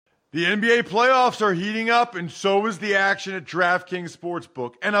The NBA playoffs are heating up, and so is the action at DraftKings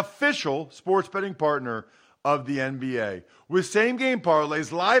Sportsbook, an official sports betting partner of the NBA. With same-game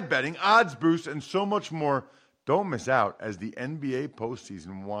parlays, live betting, odds boosts, and so much more, don't miss out as the NBA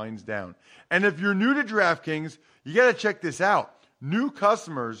postseason winds down. And if you're new to DraftKings, you got to check this out. New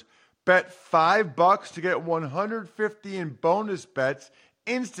customers bet $5 to get $150 in bonus bets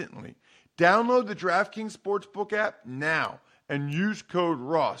instantly. Download the DraftKings Sportsbook app now and use code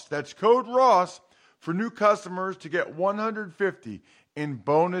ROSS. That's code ROSS for new customers to get $150 in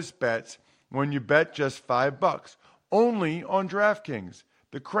bonus bets when you bet just $5. Only on DraftKings.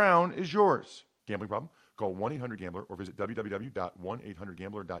 The crown is yours. Gambling problem? Call 1-800-GAMBLER or visit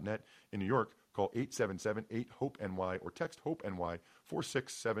www.1800gambler.net. In New York, call 877-8-HOPE-NY or text HOPE-NY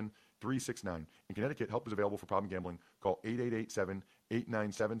 467-369. In Connecticut, help is available for problem gambling. Call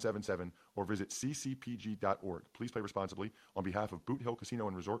 888-7-897-7777 or visit ccpg.org. Please play responsibly on behalf of Boot Hill Casino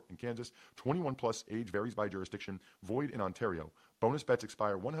and Resort in Kansas. 21 plus, age varies by jurisdiction. Void in Ontario. Bonus bets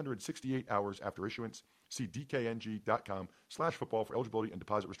expire 168 hours after issuance. See dkng.com/football for eligibility and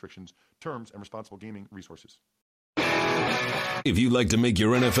deposit restrictions, terms, and responsible gaming resources. If you'd like to make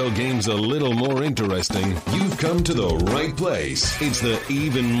your NFL games a little more interesting, you've come to the right place. It's the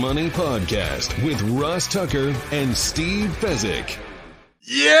Even Money Podcast with Ross Tucker and Steve Fezzik.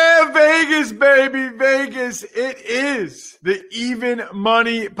 Yeah, Vegas, baby, Vegas. It is the Even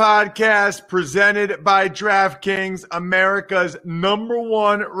Money Podcast presented by DraftKings, America's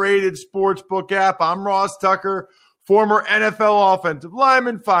 #1 rated sportsbook app. I'm Ross Tucker, former NFL offensive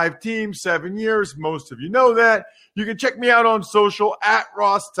lineman, 5 teams, 7 years. Most of you know that. You can check me out on social at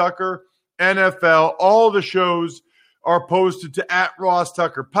Ross Tucker NFL. All the shows are posted to at Ross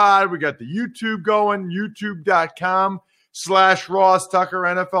Tucker Pod. We got the YouTube going, youtube.com/Ross Tucker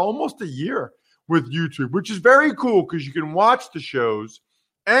NFL. Almost a year with YouTube, which is very cool because you can watch the shows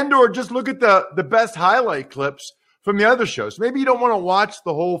and or just look at the best highlight clips from the other shows. Maybe you don't want to watch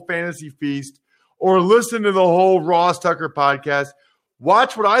the whole Fantasy Feast or listen to the whole Ross Tucker podcast.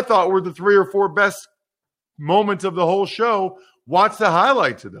 Watch what I thought were the 3 or 4 best moments of the whole show. Watch the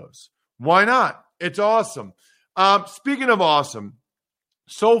highlights of those. Why not? It's awesome. Speaking of awesome,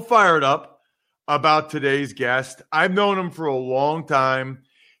 so fired up about today's guest. I've known him for a long time.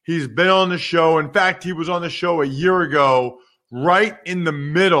 He's been on the show. In fact, he was on the show a year ago, right in the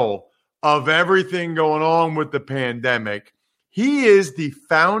middle of everything going on with the pandemic. He is the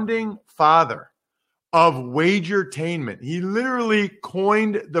founding father of Wagertainment. He literally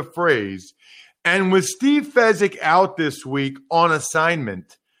coined the phrase. And with Steve Fezzik out this week on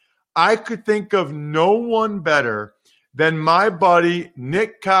assignment, I could think of no one better than my buddy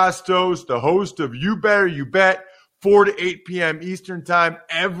Nick Kostos, the host of You Better You Bet, 4 to 8 p.m. Eastern Time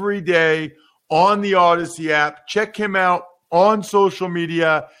every day on the Odyssey app. Check him out on social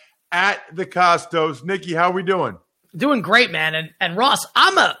media at the Kostos. Nicky, how we doing? Doing great, man. And Ross,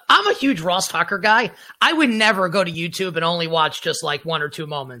 I'm a huge Ross Tucker guy. I would never go to YouTube and only watch just like 1 or 2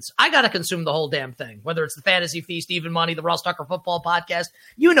 moments. I got to consume the whole damn thing, whether it's the Fantasy Feast, Even Money, the Ross Tucker Football Podcast.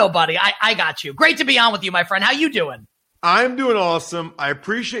 You know, buddy, I got you. Great to be on with you, my friend. How you doing? I'm doing awesome. I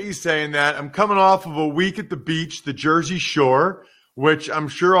appreciate you saying that. I'm coming off of a week at the beach, the Jersey Shore, which I'm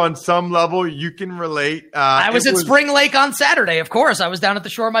sure on some level you can relate. I was at Spring Lake on Saturday, of course. I was down at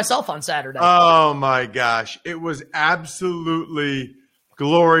the shore myself on Saturday. Oh, my gosh. It was absolutely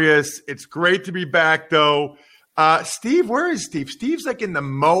glorious. It's great to be back, though. Steve, where is Steve? Steve's like in the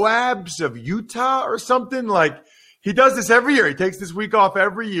Moabs of Utah or something. Like, he does this every year. He takes this week off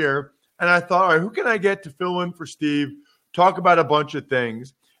every year. And I thought, all right, who can I get to fill in for Steve, talk about a bunch of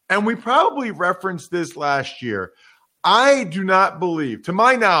things? And we probably referenced this last year. I do not believe, to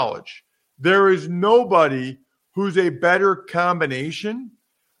my knowledge, there is nobody who's a better combination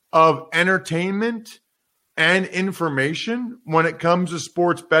of entertainment and information when it comes to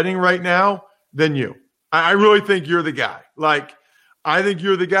sports betting right now than you. I really think you're the guy. Like, I think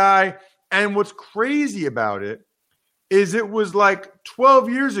you're the guy. And what's crazy about it is it was like 12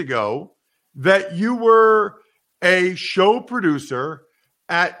 years ago that you were a show producer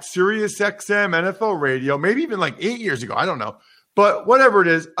at SiriusXM NFL Radio, maybe even like 8 years ago. I don't know. But whatever it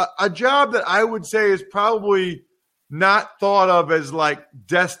is, a job that I would say is probably not thought of as like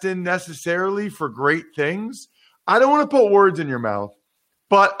destined necessarily for great things. I don't want to put words in your mouth,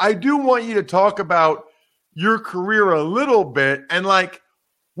 but I do want you to talk about your career a little bit and like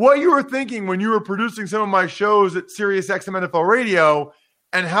what you were thinking when you were producing some of my shows at SiriusXM NFL Radio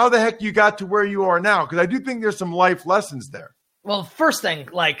and how the heck you got to where you are now. Because I do think there's some life lessons there. Well, first thing,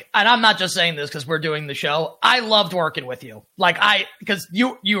 like, and I'm not just saying this because we're doing the show. I loved working with you. Like, because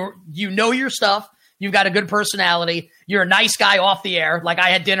you know your stuff. You've got a good personality. You're a nice guy off the air. Like, I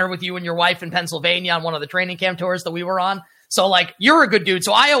had dinner with you and your wife in Pennsylvania on one of the training camp tours that we were on. So, like, you're a good dude.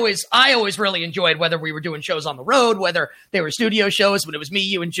 So I always really enjoyed whether we were doing shows on the road, whether they were studio shows, when it was me,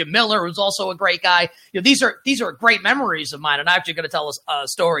 you, and Jim Miller, who was also a great guy. These are great memories of mine. And I'm actually going to tell us a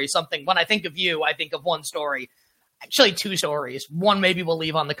story, something. When I think of you, I think of one story. Actually, two stories. One maybe we'll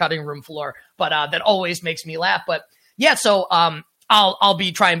leave on the cutting room floor, but that always makes me laugh. But yeah, so I'll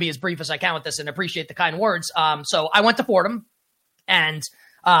try and be as brief as I can with this and appreciate the kind words. So I went to Fordham, and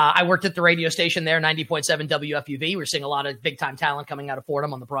I worked at the radio station there, 90.7 WFUV. We're seeing a lot of big-time talent coming out of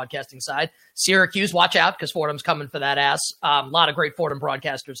Fordham on the broadcasting side. Syracuse, watch out, because Fordham's coming for that ass. A lot of great Fordham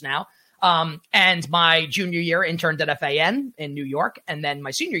broadcasters now. And my junior year interned at FAN in New York, and then my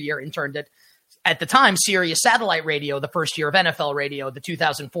senior year interned at the time, Sirius Satellite Radio, the first year of NFL radio, the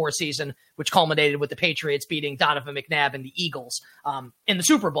 2004 season, which culminated with the Patriots beating Donovan McNabb and the Eagles in the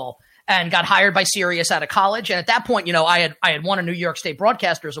Super Bowl, and got hired by Sirius out of college. And at that point, I had won a New York State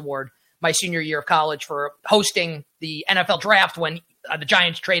Broadcasters Award my senior year of college for hosting the NFL draft when the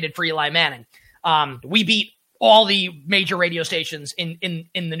Giants traded for Eli Manning. We beat all the major radio stations in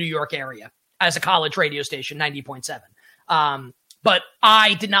the New York area as a college radio station, 90.7. But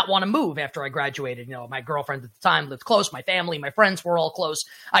I did not want to move after I graduated. My girlfriend at the time lived close. My family, my friends were all close.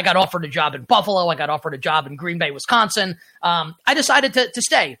 I got offered a job in Buffalo. I got offered a job in Green Bay, Wisconsin. I decided to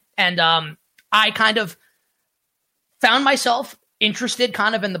stay. And I kind of found myself interested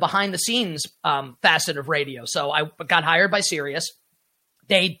kind of in the behind-the-scenes facet of radio. So I got hired by Sirius.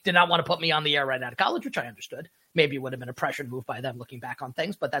 They did not want to put me on the air right out of college, which I understood. Maybe it would have been a pressured move by them looking back on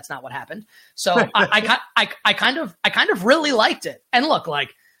things, but that's not what happened. So I kind of really liked it. And look,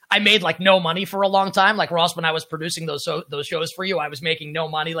 like, I made like no money for a long time. Like, Ross, when I was producing those shows for you, I was making no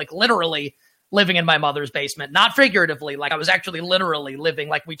money, like literally living in my mother's basement, not figuratively. Like, I was actually literally living,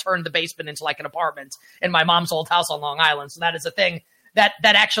 like, we turned the basement into like an apartment in my mom's old house on Long Island. So that is a thing that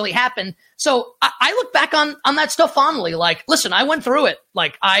actually happened. So I look back on that stuff fondly. Like, listen, I went through it.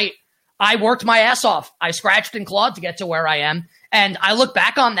 Like, I worked my ass off. I scratched and clawed to get to where I am. And I look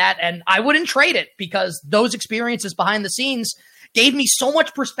back on that and I wouldn't trade it, because those experiences behind the scenes gave me so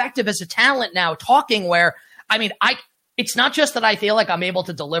much perspective as a talent now talking, where, I mean, it's not just that I feel like I'm able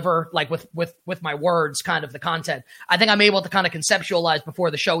to deliver, like, with my words, kind of the content. I think I'm able to kind of conceptualize before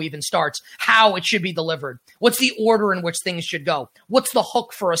the show even starts how it should be delivered. What's the order in which things should go? What's the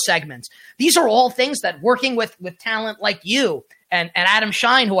hook for a segment? These are all things that, working with talent like you and Adam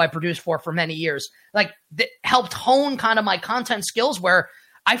Shine, who I produced for many years, like, helped hone kind of my content skills, where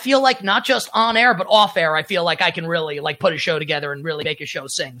I feel like not just on air, but off air, I feel like I can really, like, put a show together and really make a show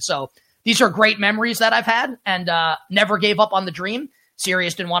sing. So these are great memories that I've had, and never gave up on the dream.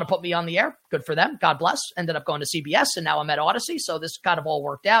 Sirius didn't want to put me on the air. Good for them. God bless. Ended up going to CBS, and now I'm at Odyssey. So this kind of all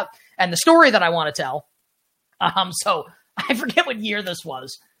worked out. And the story that I want to tell, so I forget what year this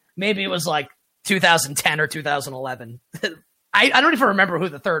was. Maybe it was like 2010 or 2011. I don't even remember who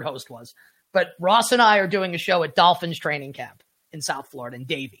the third host was. But Ross and I are doing a show at Dolphins training camp in South Florida, in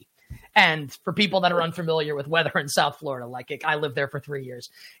Davie. And for people that are unfamiliar with weather in South Florida, like, I lived there for 3 years,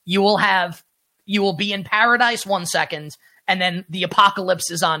 you will be in paradise 1 second, and then the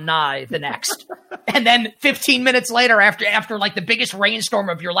apocalypse is on nigh the next. And then 15 minutes later, after like the biggest rainstorm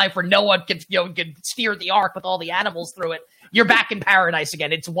of your life, where no one could steer the ark with all the animals through it, you're back in paradise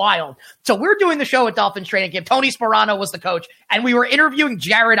again. It's wild. So we're doing the show at Dolphins training camp. Tony Sparano was the coach, and we were interviewing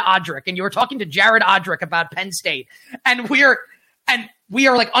Jared Odrick, and you were talking to Jared Odrick about Penn State. And we are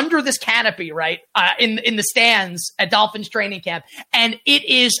like under this canopy, right, in the stands at Dolphins training camp, and it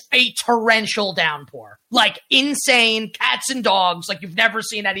is a torrential downpour, like insane, cats and dogs, like you've never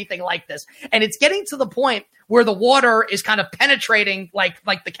seen anything like this. And it's getting to the point where the water is kind of penetrating like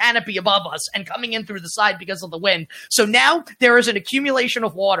the canopy above us and coming in through the side because of the wind. So now there is an accumulation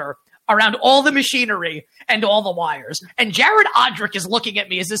of water around all the machinery and all the wires. And Jared Odrick is looking at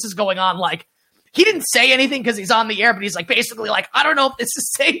me as this is going on, like, he didn't say anything because he's on the air, but he's like, basically like, I don't know if this is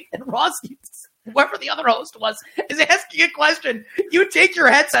safe. And Ross, whoever the other host was, is asking a question. You take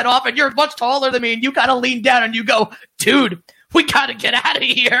your headset off, and you're much taller than me, and you kind of lean down and you go, dude, we got to get out of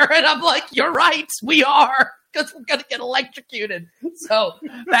here. And I'm like, you're right, we are, because we're going to get electrocuted. So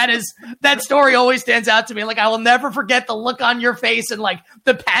that story always stands out to me. Like, I will never forget the look on your face and like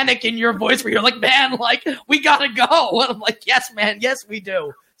the panic in your voice where you're like, man, like, we got to go. And I'm like, yes, man, yes, we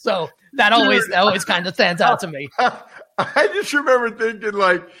do. So that always kind of stands out to me. I just remember thinking,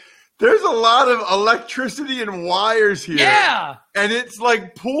 like, there's a lot of electricity and wires here. Yeah. And it's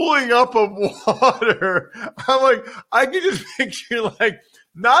like pooling up of water. I'm like, I can just picture, like,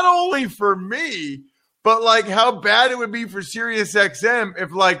 not only for me, but like how bad it would be for Sirius XM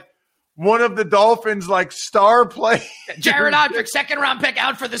if, like, one of the Dolphins like star play. Jared Odrick, second round pick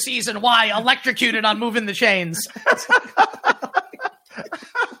out for the season. Why? Electrocuted on moving the chains.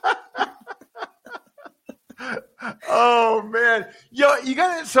 Oh man. Yo, you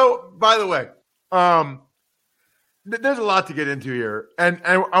got it. So by the way, there's a lot to get into here. And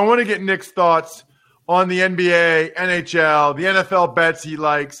I want to get Nick's thoughts on the NBA, NHL, the NFL bets he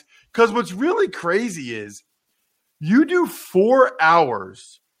likes. Because what's really crazy is you do 4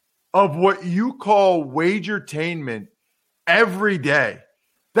 hours of what you call wagertainment every day.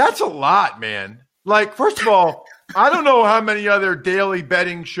 That's a lot, man. Like, first of all, I don't know how many other daily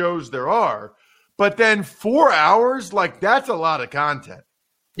betting shows there are, but then 4 hours, like, that's a lot of content.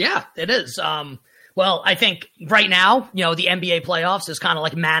 Yeah, it is. Well, I think right now, the NBA playoffs is kind of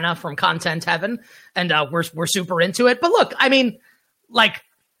like manna from content heaven, and we're super into it. But look, I mean, like,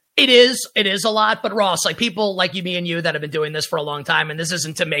 it is a lot. But Ross, like, people like you, me, and you that have been doing this for a long time, and this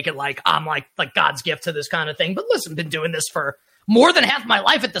isn't to make it like I'm like God's gift to this kind of thing. But listen, been doing this for more than half my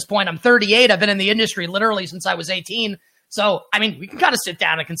life at this point. I'm 38. I've been in the industry literally since I was 18. So, I mean, we can kind of sit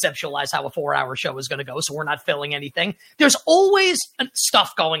down and conceptualize how a 4-hour show is going to go, so we're not filling anything. There's always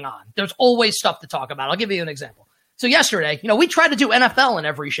stuff going on. There's always stuff to talk about. I'll give you an example. So yesterday, we try to do NFL in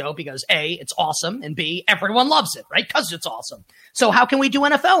every show because A, it's awesome, and B, everyone loves it, right? Because it's awesome. So how can we do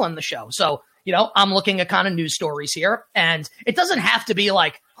NFL on the show? So, I'm looking at kind of news stories here, and it doesn't have to be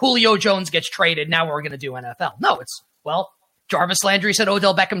like Julio Jones gets traded, now we're going to do NFL. No, it's, Jarvis Landry said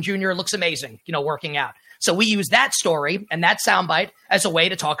Odell Beckham Jr. looks amazing, working out. So we use that story and that soundbite as a way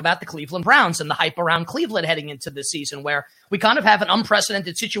to talk about the Cleveland Browns and the hype around Cleveland heading into this season, where we kind of have an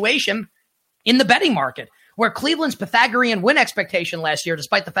unprecedented situation in the betting market, where Cleveland's Pythagorean win expectation last year,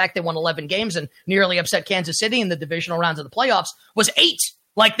 despite the fact they won 11 games and nearly upset Kansas City in the divisional rounds of the playoffs, was 8.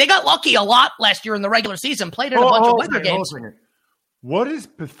 Like, they got lucky a lot last year in the regular season, played in a bunch of weather games. What is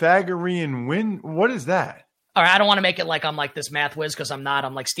Pythagorean win? What is that? All right, I don't want to make it like I'm like this math whiz, because I'm not.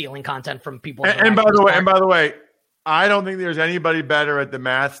 I'm like stealing content from people. And by the way, I don't think there's anybody better at the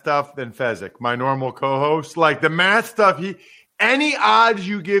math stuff than Fezzik, my normal co-host. Like, the math stuff, any odds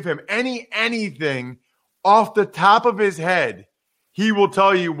you give him, anything off the top of his head, he will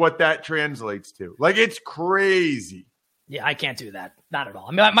tell you what that translates to. Like, it's crazy. Yeah, I can't do that. Not at all.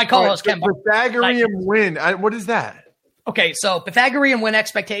 I mean, my co-host can. Pythagorean win. What is that? Okay, so Pythagorean win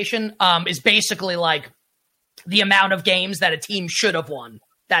expectation is basically like the amount of games that a team should have won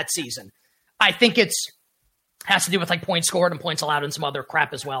that season. I think has to do with like points scored and points allowed and some other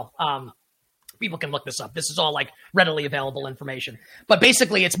crap as well. People can look this up. This is all like readily available information. But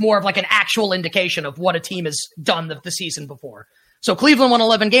basically, it's more of like an actual indication of what a team has done the season before. So Cleveland won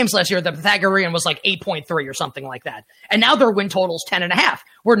 11 games last year. The Pythagorean was like 8.3 or something like that. And now their win total is 10.5,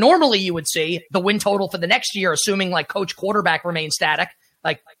 where normally you would see the win total for the next year, assuming like coach quarterback remains static,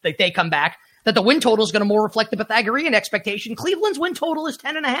 like they come back, that the win total is going to more reflect the Pythagorean expectation. Cleveland's win total is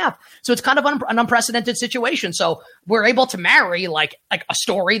 10.5. So it's kind of an unprecedented situation. So we're able to marry like a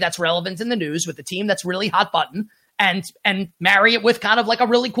story that's relevant in the news with a team that's really hot button, and marry it with kind of like a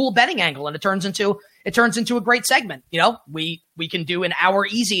really cool betting angle. And it turns into a great segment. We can do an hour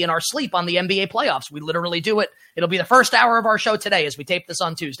easy in our sleep on the NBA playoffs. We literally do it. It'll be the first hour of our show today as we tape this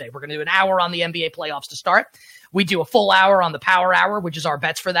on Tuesday. We're going to do an hour on the NBA playoffs to start. We do a full hour on the Power Hour, which is our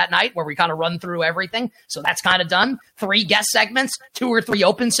bets for that night, where we kind of run through everything. So that's kind of done. 3 guest segments, 2 or 3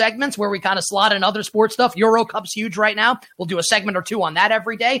 open segments where we kind of slot in other sports stuff. Euro Cup's huge right now. We'll do a segment or 2 on that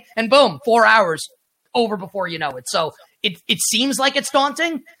every day. And boom, 4 hours over before you know it. So it seems like it's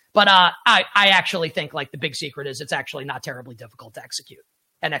daunting, but I actually think like the big secret is it's actually not terribly difficult to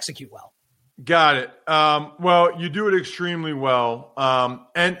execute well. Got it. Well, you do it extremely well.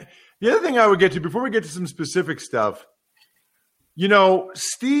 And the other thing I would get to before we get to some specific stuff,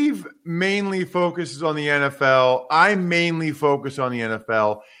 Steve mainly focuses on the NFL. I mainly focus on the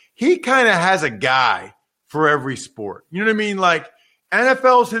NFL. He kind of has a guy for every sport. You know what I mean? Like,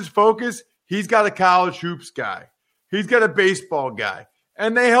 NFL's his focus. He's got a college hoops guy. He's got a baseball guy.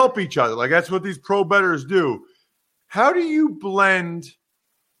 And they help each other. Like, that's what these pro bettors do. How do you blend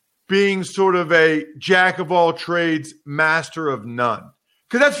being sort of a jack of all trades, master of none?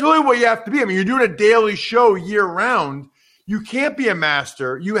 Because that's really what you have to be. I mean, you're doing a daily show year round. You can't be a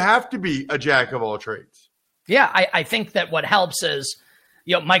master. You have to be a jack of all trades. Yeah, I think that what helps is,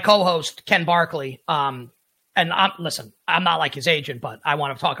 my co-host, Ken Barkley, and listen, I'm not like his agent, but I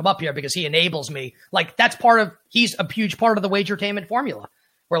want to talk him up here because he enables me. Like, he's a huge part of the Wagertainment formula.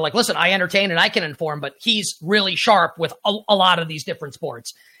 where like, listen, I entertain and I can inform, but he's really sharp with a lot of these different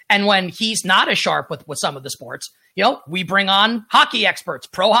sports. And when he's not as sharp with some of the sports, we bring on hockey experts,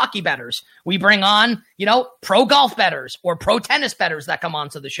 pro hockey bettors. We bring on, pro golf bettors or pro tennis bettors that come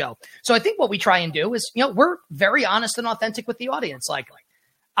onto the show. So I think what we try and do is, we're very honest and authentic with the audience. Like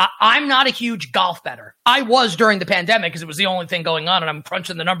I'm not a huge golf bettor. I was during the pandemic because it was the only thing going on and I'm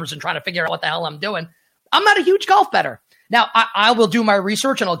crunching the numbers and trying to figure out what the hell I'm doing. I'm not a huge golf bettor. Now, I will do my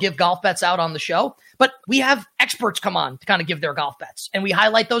research and I'll give golf bets out on the show, but we have experts come on to kind of give their golf bets and we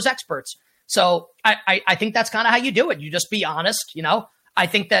highlight those experts. So I think that's kind of how you do it. You just be honest. I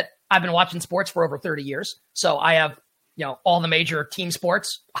think that I've been watching sports for over 30 years. So I have, all the major team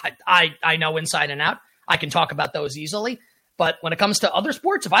sports. I know inside and out. I can talk about those easily. But when it comes to other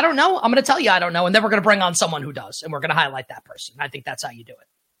sports, if I don't know, I'm going to tell you I don't know. And then we're going to bring on someone who does, and we're going to highlight that person. I think that's how you do it.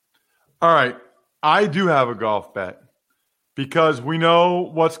 All right. I do have a golf bet because we know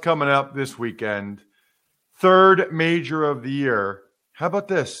what's coming up this weekend. Third major of the year. How about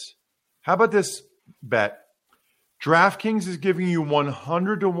this? How about this bet? DraftKings is giving you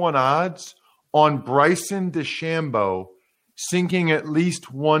 100-1 odds on Bryson DeChambeau sinking at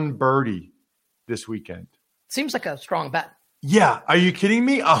least one birdie this weekend. Seems like a strong bet. Yeah. Are you kidding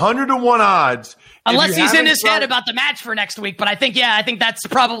me? 100-1 odds. Unless he's in his head about the match for next week. But I think that's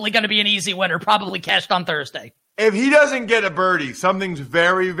probably going to be an easy winner, probably cashed on Thursday. If he doesn't get a birdie, something's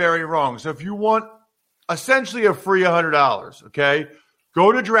very, very wrong. So if you want essentially a free $100, okay,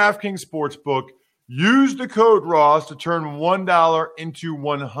 go to DraftKings Sportsbook, use the code Ross to turn $1 into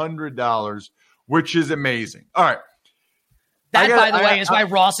 $100, which is amazing. All right. That, by the way, is why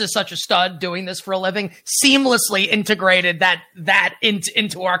Ross is such a stud doing this for a living. Seamlessly integrated that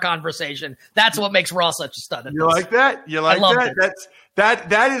into our conversation. That's what makes Ross such a stud. You like that? You like that?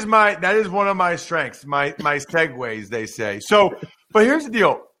 That is one of my strengths, my segues, they say. So, but here's the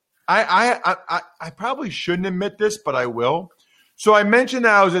deal. I probably shouldn't admit this, but I will. So I mentioned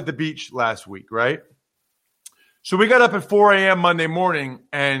that I was at the beach last week, right? So we got up at 4 a.m. Monday morning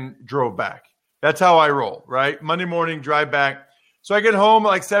and drove back. That's how I roll, right? Monday morning, drive back. So I get home at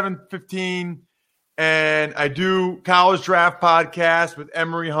like 7:15, and I do College Draft Podcast with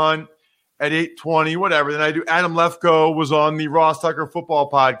Emery Hunt at 8:20, whatever. Then I do Adam Lefkoe was on the Ross Tucker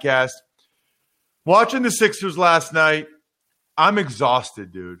Football Podcast. Watching the Sixers last night, I'm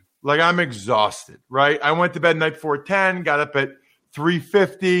exhausted, dude. Like, I'm exhausted, right? I went to bed night before 10, got up at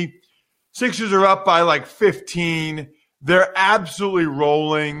 3:50. Sixers are up by like 15. They're absolutely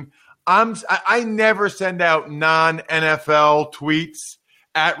rolling. I never send out non-NFL tweets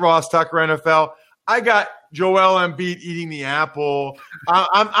at Ross Tucker NFL. I got Joel Embiid eating the apple.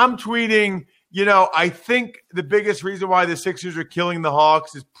 I'm tweeting, I think the biggest reason why the Sixers are killing the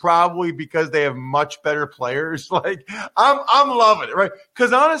Hawks is probably because they have much better players. Like, I'm loving it, right?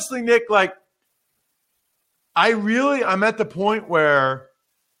 Because honestly, Nick, like, I'm at the point where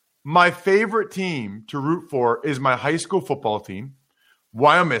my favorite team to root for is my high school football team.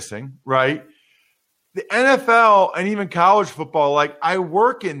 Why I'm missing, right? The NFL and even college football, like, I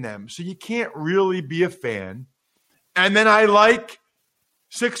work in them, so you can't really be a fan. And then I like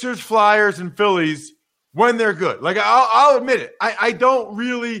Sixers, Flyers, and Phillies when they're good. Like, I'll admit it. I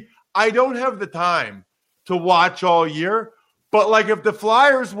don't have the time to watch all year. But, like, if the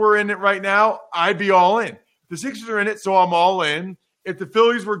Flyers were in it right now, I'd be all in. The Sixers are in it, so I'm all in. If the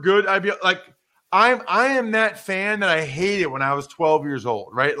Phillies were good, I'd be like – I am that fan that I hated when I was 12 years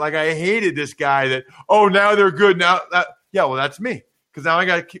old, right? Like, I hated this guy that, now they're good. Well, that's me because now I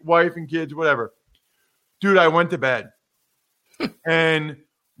got a wife and kids, whatever. Dude, I went to bed. And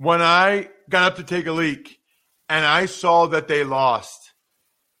when I got up to take a leak and I saw that they lost,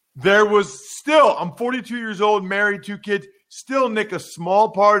 there was still, I'm 42 years old, married, 2 kids, still, Nick, a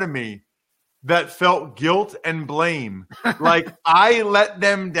small part of me that felt guilt and blame. Like, I let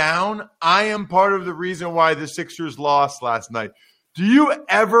them down. I am part of the reason why the Sixers lost last night. Do you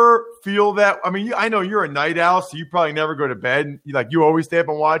ever feel that? I mean, I know you're a night owl, so you probably never go to bed. You always stay up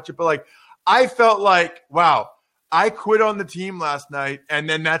and watch it. But, like, I felt like, wow, I quit on the team last night, and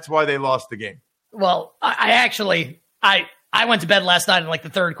then that's why they lost the game. Well, I went to bed last night in like the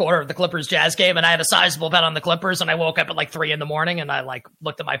third quarter of the Clippers-Jazz game, and I had a sizable bet on the Clippers, and I woke up at like 3 a.m, and I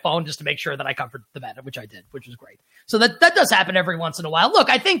looked at my phone just to make sure that I covered the bet, which I did, which was great. So that does happen every once in a while. Look,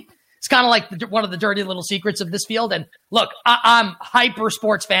 I think it's kind of like one of the dirty little secrets of this field. And look, I'm hyper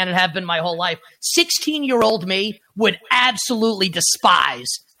sports fan and have been my whole life. 16-year-old me would absolutely despise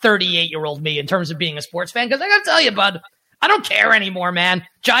 38-year-old me in terms of being a sports fan, because I got to tell you, bud, I don't care anymore, man.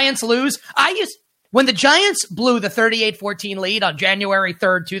 Giants lose. When the Giants blew the 38-14 lead on January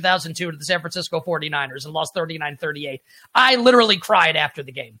 3rd, 2002 to the San Francisco 49ers and lost 39-38, I literally cried after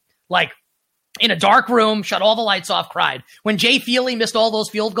the game. Like, in a dark room, shut all the lights off, cried. When Jay Feely missed all those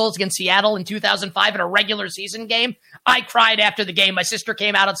field goals against Seattle in 2005 in a regular season game, I cried after the game. My sister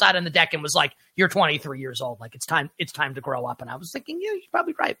came outside on the deck and was like, "You're 23 years old. Like, it's time to grow up." And I was thinking, yeah, you're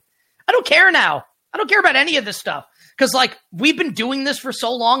probably right. I don't care now. I don't care about any of this stuff. Because, like, we've been doing this for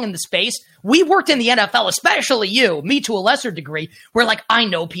so long in the space. We worked in the NFL, especially you, me to a lesser degree, where, like, I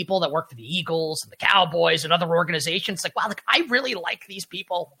know people that work for the Eagles and the Cowboys and other organizations. Like, wow, like, I really like these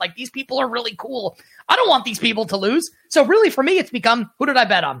people. Like, these people are really cool. I don't want these people to lose. So, really, for me, it's become, who did I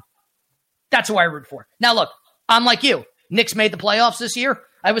bet on? That's who I root for. Now, look, I'm like you. Knicks made the playoffs this year.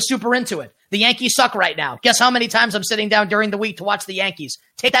 I was super into it. The Yankees suck right now. Guess how many times I'm sitting down during the week to watch the Yankees?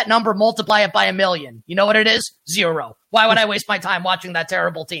 Take that number, multiply it by 1,000,000. You know what it is? 0. Why would I waste my time watching that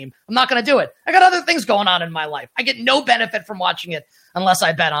terrible team? I'm not going to do it. I got other things going on in my life. I get no benefit from watching it unless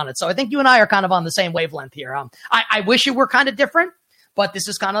I bet on it. So I think you and I are kind of on the same wavelength here. I wish it were kind of different, but this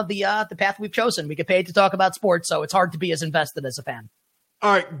is kind of the path we've chosen. We get paid to talk about sports, so it's hard to be as invested as a fan.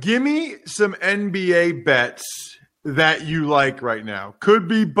 All right, give me some NBA bets that you like right now. Could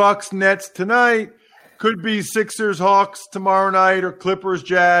be Bucks Nets tonight. Could be Sixers Hawks tomorrow night or Clippers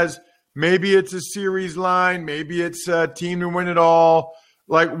Jazz. Maybe it's a series line. Maybe it's a team to win it all.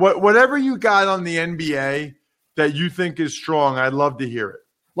 Like whatever you got on the NBA that you think is strong, I'd love to hear it.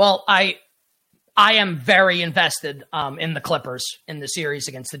 Well, I am very invested in the Clippers in the series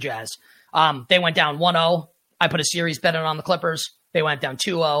against the Jazz. They went down 1-0. I put a series bet on the Clippers. They went down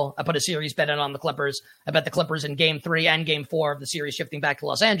 2-0. I put a series bet on the Clippers. I bet the Clippers in Game 3 and Game 4 of the series shifting back to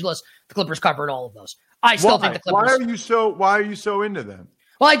Los Angeles. The Clippers covered all of those. I still think the Clippers. Why are you so into them?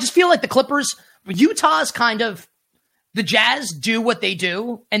 Well, I just feel like the Clippers, Utah's kind of, the Jazz do what they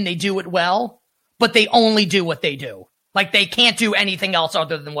do, and they do it well, but they only do what they do. Like, they can't do anything else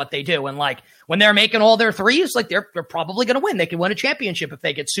other than what they do. And, like, when they're making all their threes, like, they're probably going to win. They can win a championship if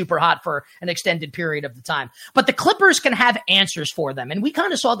they get super hot for an extended period of the time. But the Clippers can have answers for them. And we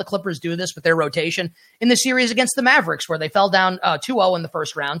kind of saw the Clippers do this with their rotation in the series against the Mavericks, where they fell down 2-0 in the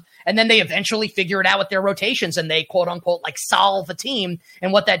first round. And then they eventually figure it out with their rotations, and they, quote unquote, like, solve a team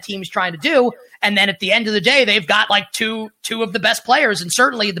and what that team's trying to do. And then at the end of the day, they've got, like, two of the best players, and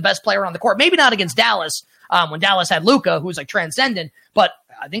certainly the best player on the court. Maybe not against Dallas, when Dallas had Luka, who's like transcendent, but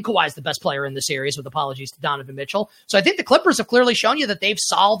I think Kawhi's the best player in the series, with apologies to Donovan Mitchell. So I think the Clippers have clearly shown you that they've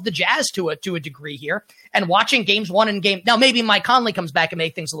solved the Jazz to a degree here. And watching games 1 and game, now maybe Mike Conley comes back and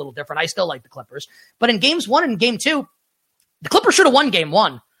make things a little different. I still like the Clippers, but in games 1 and game 2, the Clippers should have won game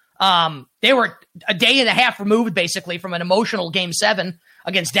 1. They were a day and a half removed basically from an emotional game 7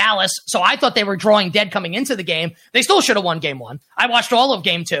 against Dallas. So I thought they were drawing dead coming into the game. They still should have won game 1. I watched all of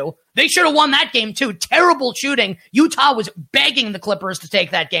game 2. They should have won that game too. Terrible shooting. Utah was begging the Clippers to take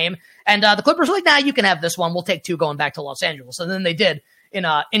that game. And the Clippers were like, nah, you can have this one. We'll take 2 going back to Los Angeles. And then they did in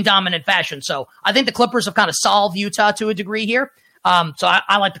dominant fashion. So I think the Clippers have kind of solved Utah to a degree here. So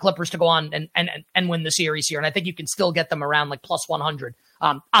I like the Clippers to go on and win the series here. And I think you can still get them around like plus 100.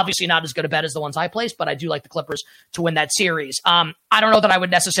 Obviously not as good a bet as the ones I placed, but I do like the Clippers to win that series. I don't know that I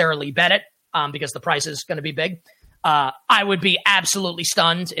would necessarily bet it because the price is going to be big. I would be absolutely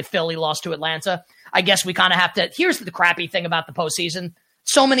stunned if Philly lost to Atlanta. I guess we kind of have to. Here's the crappy thing about the postseason.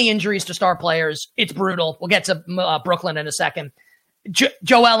 So many injuries to star players. It's brutal. We'll get to Brooklyn in a second.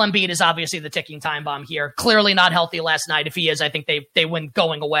 Joel Embiid is obviously the ticking time bomb here. Clearly not healthy last night. If he is, I think they win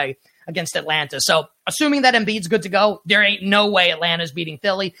going away against Atlanta. So assuming that Embiid's good to go, there ain't no way Atlanta's beating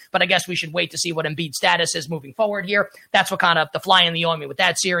Philly, but I guess we should wait to see what Embiid's status is moving forward here. That's what kind of the fly in the ointment with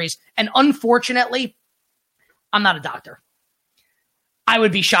that series. And unfortunately, I'm not a doctor. I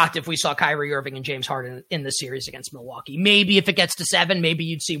would be shocked if we saw Kyrie Irving and James Harden in the series against Milwaukee. Maybe if it gets to 7, maybe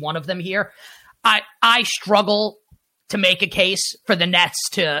you'd see one of them here. I struggle to make a case for the Nets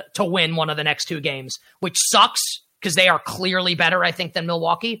to win one of the next 2 games, which sucks because they are clearly better, I think, than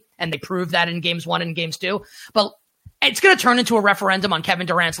Milwaukee, and they proved that in games 1 and games 2. But it's going to turn into a referendum on Kevin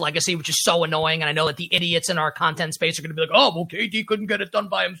Durant's legacy, which is so annoying, and I know that the idiots in our content space are going to be like, oh, well, KD couldn't get it done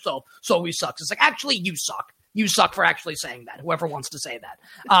by himself, so he sucks. It's like, actually, you suck. You suck for actually saying that, whoever wants to say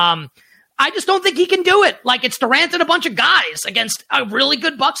that. I just don't think he can do it. Like, it's Durant and a bunch of guys against a really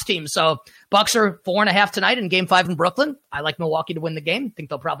good Bucks team. So Bucks are 4.5 tonight in game 5 in Brooklyn. I like Milwaukee to win the game. I think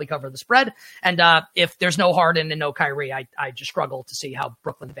they'll probably cover the spread. And if there's no Harden and no Kyrie, I just struggle to see how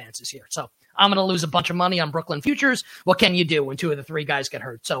Brooklyn advances here. So I'm going to lose a bunch of money on Brooklyn futures. What can you do when 2 of the 3 guys get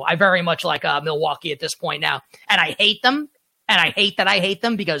hurt? So I very much like Milwaukee at this point now. And I hate them And I hate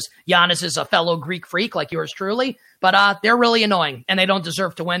them because Giannis is a fellow Greek freak like yours truly. But they're really annoying, and they don't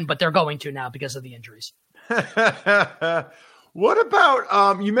deserve to win, but they're going to now because of the injuries. What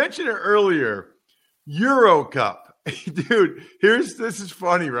about, you mentioned it earlier, Euro Cup. Dude, this is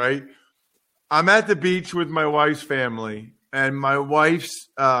funny, right? I'm at the beach with my wife's family, and my wife's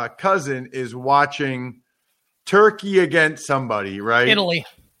cousin is watching Turkey against somebody, right? Italy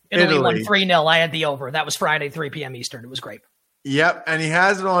won 3-0. I had the over. That was Friday, 3 p.m. Eastern. It was great. Yep, and he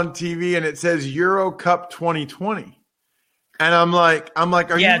has it on TV, and it says Euro Cup 2020. And I'm like,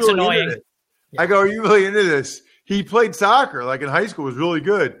 are you really annoying. into this? Yeah. I go, are you really into this? He played soccer, like in high school, was really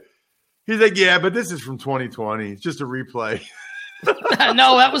good. He's like, yeah, but this is from 2020. It's just a replay.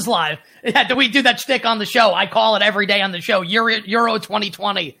 No, that was live. We do that shtick on the show. I call it every day on the show. Euro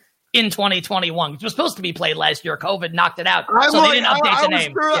 2020 in 2021. It was supposed to be played last year. COVID knocked it out, so they didn't update the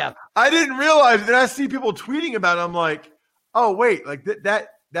name. Yeah. I didn't realize. And I see people tweeting about it. I'm like, oh wait, like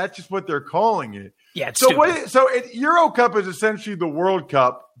that's just what they're calling it. Yeah. It's stupid. Euro Cup is essentially the World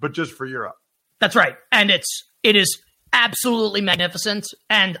Cup, but just for Europe. That's right, and it is absolutely magnificent,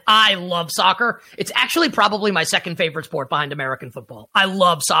 and I love soccer. It's actually probably my second favorite sport behind American football. I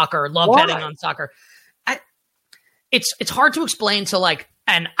love soccer, betting on soccer. It's hard to explain to like,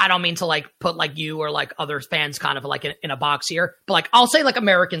 and I don't mean to like put like you or like other fans kind of like in a box here, but like I'll say like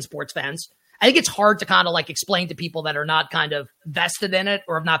American sports fans. I think it's hard to kind of like explain to people that are not kind of vested in it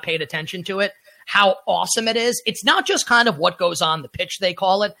or have not paid attention to it how awesome it is. It's not just kind of what goes on the pitch, they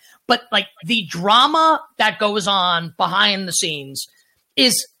call it, but like the drama that goes on behind the scenes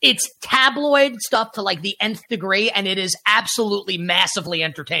it's tabloid stuff to like the nth degree, and it is absolutely massively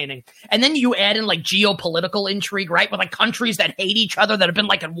entertaining. And then you add in like geopolitical intrigue, right? With like countries that hate each other, that have been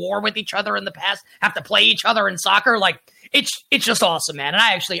like at war with each other in the past, have to play each other in soccer. Like it's just awesome, man. And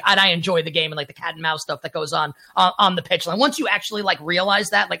I enjoy the game and like the cat and mouse stuff that goes on the pitch line. Once you actually like realize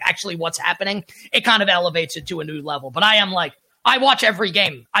that, like actually what's happening, it kind of elevates it to a new level. But I watch every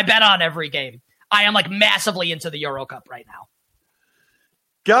game. I bet on every game. I am like massively into the Euro Cup right now.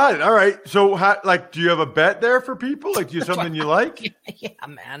 Got it. All right. So, do you have a bet there for people? Like, do you have something you like? Yeah,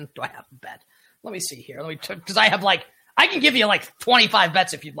 man. Do I have a bet? Let me see here. Because I have I can give you like 25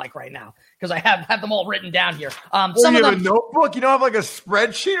 bets if you'd like right now, because I have them all written down here. Some of them, a notebook. You don't have like a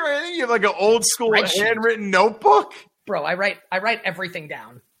spreadsheet or anything. You have like an old school handwritten notebook. Bro, I write everything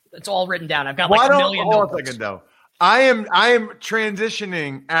down. It's all written down. I've got like a million notebooks. Though. I am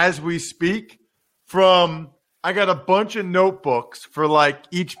transitioning as we speak from. I got a bunch of notebooks for like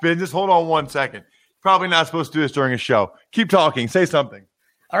each business. Hold on 1 second. Probably not supposed to do this during a show. Keep talking. Say something.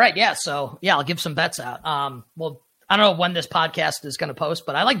 All right. Yeah. So I'll give some bets out. Well, I don't know when this podcast is going to post,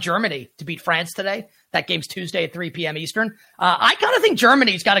 but I like Germany to beat France today. That game's Tuesday at 3 p.m. Eastern. I kind of think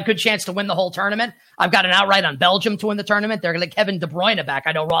Germany's got a good chance to win the whole tournament. I've got an outright on Belgium to win the tournament. They're going to get Kevin De Bruyne back.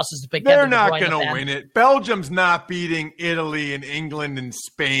 I know Ross is a big Kevin De Bruyne fan. They're not going to win it. Belgium's not beating Italy and England and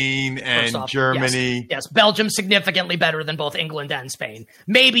Spain and Germany. Yes, Belgium's significantly better than both England and Spain.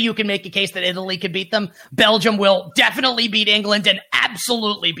 Maybe you can make a case that Italy could beat them. Belgium will definitely beat England and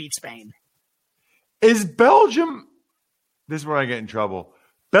absolutely beat Spain. Is Belgium... This is where I get in trouble.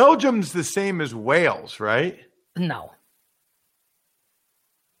 Belgium's the same as Wales, right? No.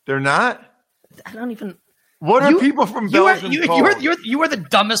 They're not? I don't even... What are people from Belgium called? You are the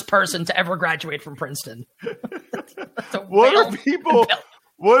dumbest person to ever graduate from Princeton. What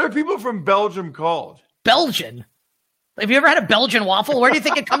are people from Belgium called? Belgian. Have you ever had a Belgian waffle? Where do you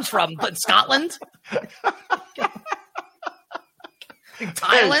think it comes from? Scotland?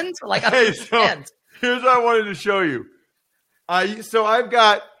 Thailand? Here's what I wanted to show you. So I've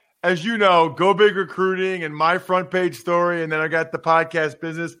got, as you know, Go Big Recruiting and my front page story, and then I got the podcast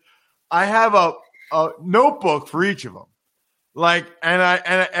business. I have a notebook for each of them.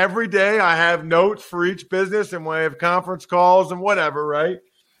 And every day I have notes for each business, and when I have conference calls and whatever, right?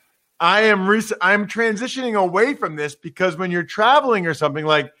 I'm transitioning away from this because when you're traveling or something,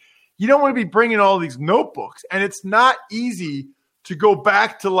 like, you don't want to be bringing all these notebooks, and it's not easy to go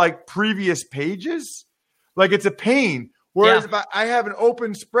back to like previous pages. Like, it's a pain. Whereas if I have an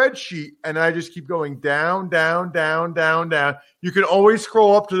open spreadsheet and I just keep going down, down, down, down, down, you can always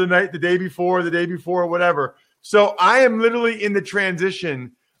scroll up to the day before, whatever. So I am literally in the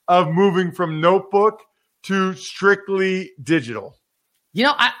transition of moving from notebook to strictly digital. You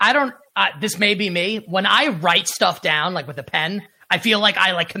know, I don't, this may be me. When I write stuff down, like with a pen, I feel like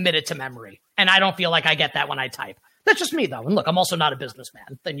I commit it to memory. And I don't feel like I get that when I type. That's just me, though. And look, I'm also not a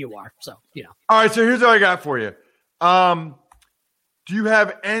businessman than you are. So, you know. All right. So here's what I got for you. Do you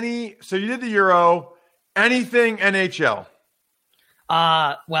have any? So you did the Euro. Anything NHL?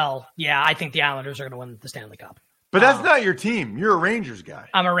 Well, yeah, I think the Islanders are going to win the Stanley Cup. But that's not your team. You're a Rangers guy.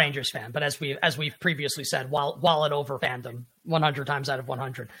 I'm a Rangers fan, but as we've previously said, wallet over fandom 100 times out of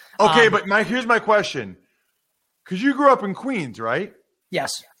 100. Okay, but here's my question. Because you grew up in Queens, right?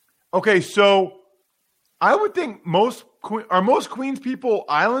 Yes. Okay, so I would think most Queens people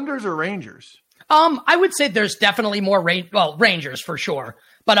Islanders or Rangers? I would say there's definitely more Rangers for sure.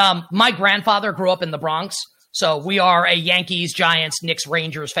 But my grandfather grew up in the Bronx, so we are a Yankees, Giants, Knicks,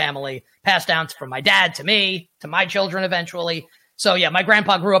 Rangers family, passed down from my dad to me, to my children eventually. So yeah, my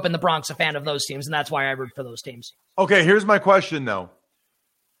grandpa grew up in the Bronx, a fan of those teams, and that's why I root for those teams. Okay, here's my question though.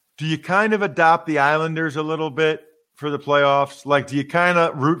 Do you kind of adopt the Islanders a little bit for the playoffs? Like, do you kind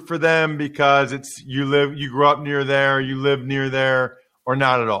of root for them because you grew up near there, you live near there, or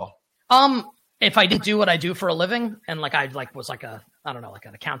not at all? If I didn't do what I do for a living and I was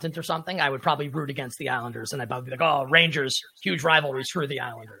an accountant or something, I would probably root against the Islanders, and I'd probably be like, oh, Rangers, huge rivalry, screw the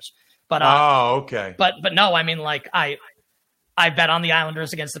Islanders. But okay. But no, I mean, I bet on the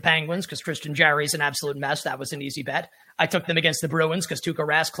Islanders against the Penguins because Christian Jarry's an absolute mess. That was an easy bet. I took them against the Bruins because Tuukka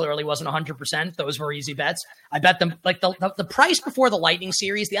Rask clearly wasn't 100%. Those were easy bets. I bet them the price before the Lightning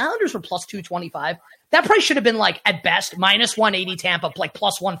series, the Islanders were plus 225. That price should have been at best minus 180 Tampa,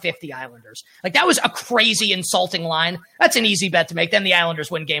 plus 150 Islanders. That was a crazy insulting line. That's an easy bet to make. Then the Islanders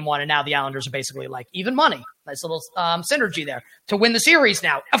win game one, and now the Islanders are basically even money. Nice little synergy there to win the series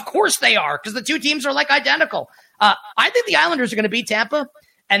now. Of course they are, because the two teams are identical. I think the Islanders are going to beat Tampa,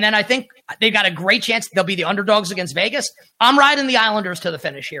 and then I think they've got a great chance they'll be the underdogs against Vegas. I'm riding the Islanders to the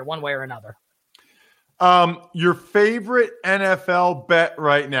finish here, one way or another. Your favorite NFL bet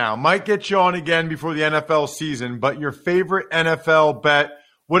right now might get you on again before the NFL season, but your favorite NFL bet,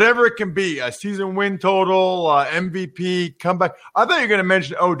 whatever it can be, a season win total, MVP, comeback. I thought you were going to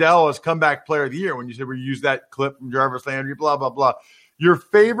mention Odell as comeback player of the year when you said we use that clip from Jarvis Landry, blah, blah, blah. Your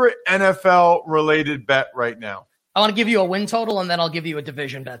favorite NFL related bet right now? I want to give you a win total, and then I'll give you a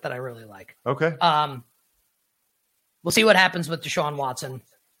division bet that I really like. Okay. We'll see what happens with Deshaun Watson.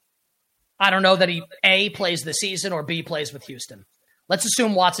 I don't know that he, A, plays the season, or B, plays with Houston. Let's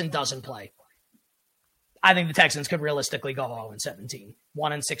assume Watson doesn't play. I think the Texans could realistically go 0-17,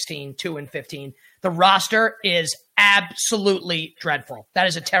 1-16, 2-15. The roster is absolutely dreadful. That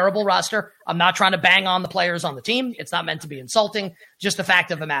is a terrible roster. I'm not trying to bang on the players on the team. It's not meant to be insulting. Just the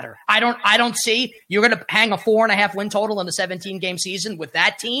fact of the matter. I don't see you're going to hang a 4.5 win total in the 17-game season with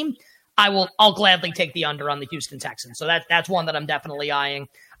that team. I'll gladly take the under on the Houston Texans. So that's one that I'm definitely eyeing.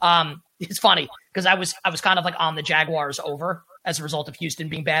 It's funny because I was kind of on the Jaguars over as a result of Houston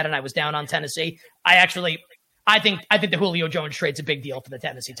being bad, and I was down on Tennessee. I think the Julio Jones trade's a big deal for the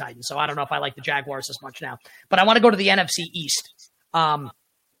Tennessee Titans, so I don't know if I like the Jaguars as much now. But I want to go to the NFC East. I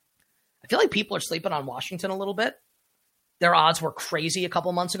feel like people are sleeping on Washington a little bit. Their odds were crazy a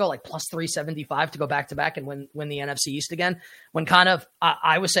couple months ago, plus 375 to go back-to-back and win the NFC East again. When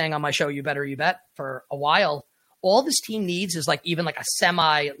I was saying on my show, You Better You Bet, for a while, all this team needs is even a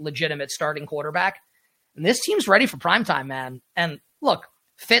semi-legitimate starting quarterback. And this team's ready for primetime, man. And look,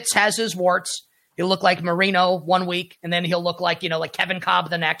 Fitz has his warts. He'll look like Marino one week, and then he'll look like Kevin Cobb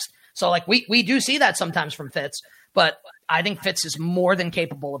the next. So we do see that sometimes from Fitz. But I think Fitz is more than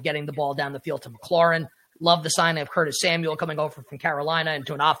capable of getting the ball down the field to McLaurin. Love the signing of Curtis Samuel coming over from Carolina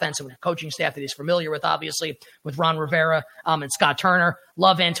into an offense and coaching staff that he's familiar with, obviously, with Ron Rivera and Scott Turner.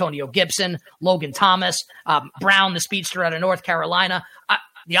 Love Antonio Gibson, Logan Thomas, Brown, the speedster out of North Carolina.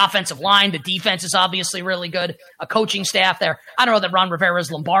 The offensive line, the defense is obviously really good. A coaching staff there. I don't know that Ron Rivera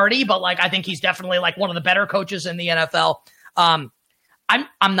is Lombardi, but I think he's definitely one of the better coaches in the NFL. I'm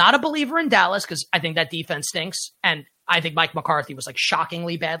not a believer in Dallas because I think that defense stinks, and I think Mike McCarthy was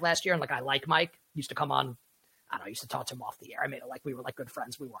shockingly bad last year. And I like Mike. Used to come on. I don't know. I used to talk to him off the air. I made it we were good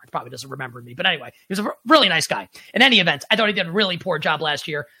friends. We weren't. Probably doesn't remember me. But anyway, he was a really nice guy. In any event, I thought he did a really poor job last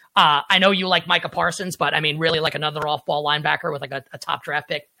year. I know you like Micah Parsons, but I mean, really another off-ball linebacker with a top draft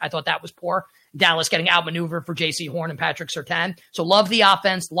pick. I thought that was poor. Dallas getting outmaneuvered for J.C. Horn and Patrick Surtain. So love the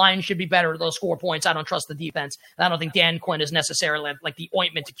offense. Lions should be better. They'll score points. I don't trust the defense. And I don't think Dan Quinn is necessarily the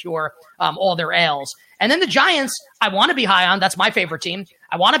ointment to cure all their ails. And then the Giants, I want to be high on. That's my favorite team.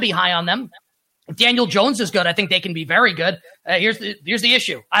 I want to be high on them. If Daniel Jones is good, I think they can be very good. Here's the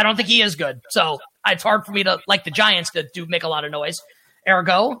issue. I don't think he is good. So it's hard for me to like the Giants to make a lot of noise.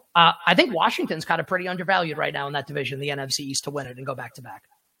 Ergo, I think Washington's kind of pretty undervalued right now in that division, the NFC East, to win it and go back-to-back.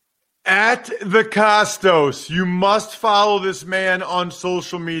 At the Kostos, you must follow this man on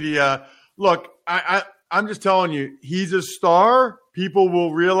social media. Look, I'm just telling you, he's a star. People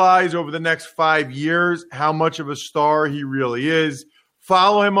will realize over the next 5 years how much of a star he really is.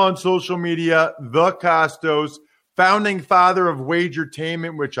 Follow him on social media, the Kostos, founding father of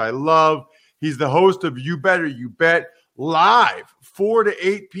Wagertainment, which I love. He's the host of You Better You Bet, live 4 to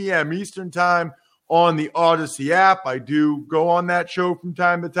 8 p.m. Eastern Time on the Odyssey app. I do go on that show from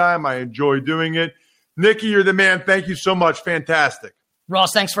time to time. I enjoy doing it. Nikki, you're the man. Thank you so much. Fantastic.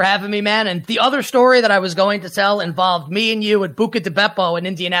 Ross, thanks for having me, man. And the other story that I was going to tell involved me and you at Buca di Beppo in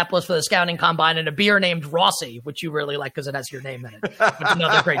Indianapolis for the scouting combine and a beer named Rossi, which you really like because it has your name in it. It's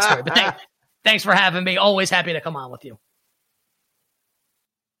another great story. But thanks for having me. Always happy to come on with you.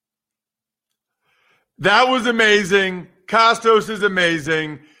 That was amazing. Kostos is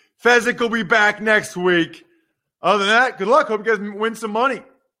amazing. Fezzik will be back next week. Other than that, good luck. Hope you guys win some money.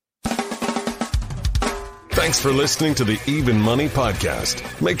 Thanks for listening to the Even Money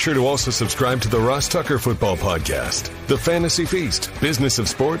Podcast. Make sure to also subscribe to the Ross Tucker Football Podcast, the Fantasy Feast, Business of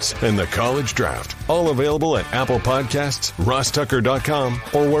Sports, and the College Draft. All available at Apple Podcasts, rosstucker.com,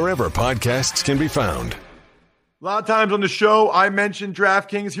 or wherever podcasts can be found. A lot of times on the show, I mentioned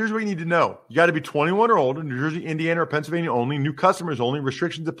DraftKings. Here's what you need to know. You got to be 21 or older, New Jersey, Indiana, or Pennsylvania only. New customers only.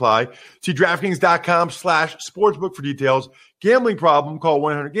 Restrictions apply. See DraftKings.com/sportsbook for details. Gambling problem, call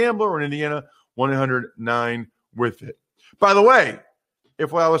 1-800-GAMBLER, or in Indiana, 1-800-9-WITH-IT. By the way,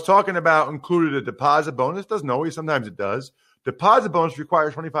 if what I was talking about included a deposit bonus, doesn't always, sometimes it does. Deposit bonus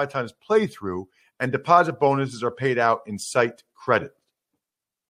requires 25 times playthrough, and deposit bonuses are paid out in site credit.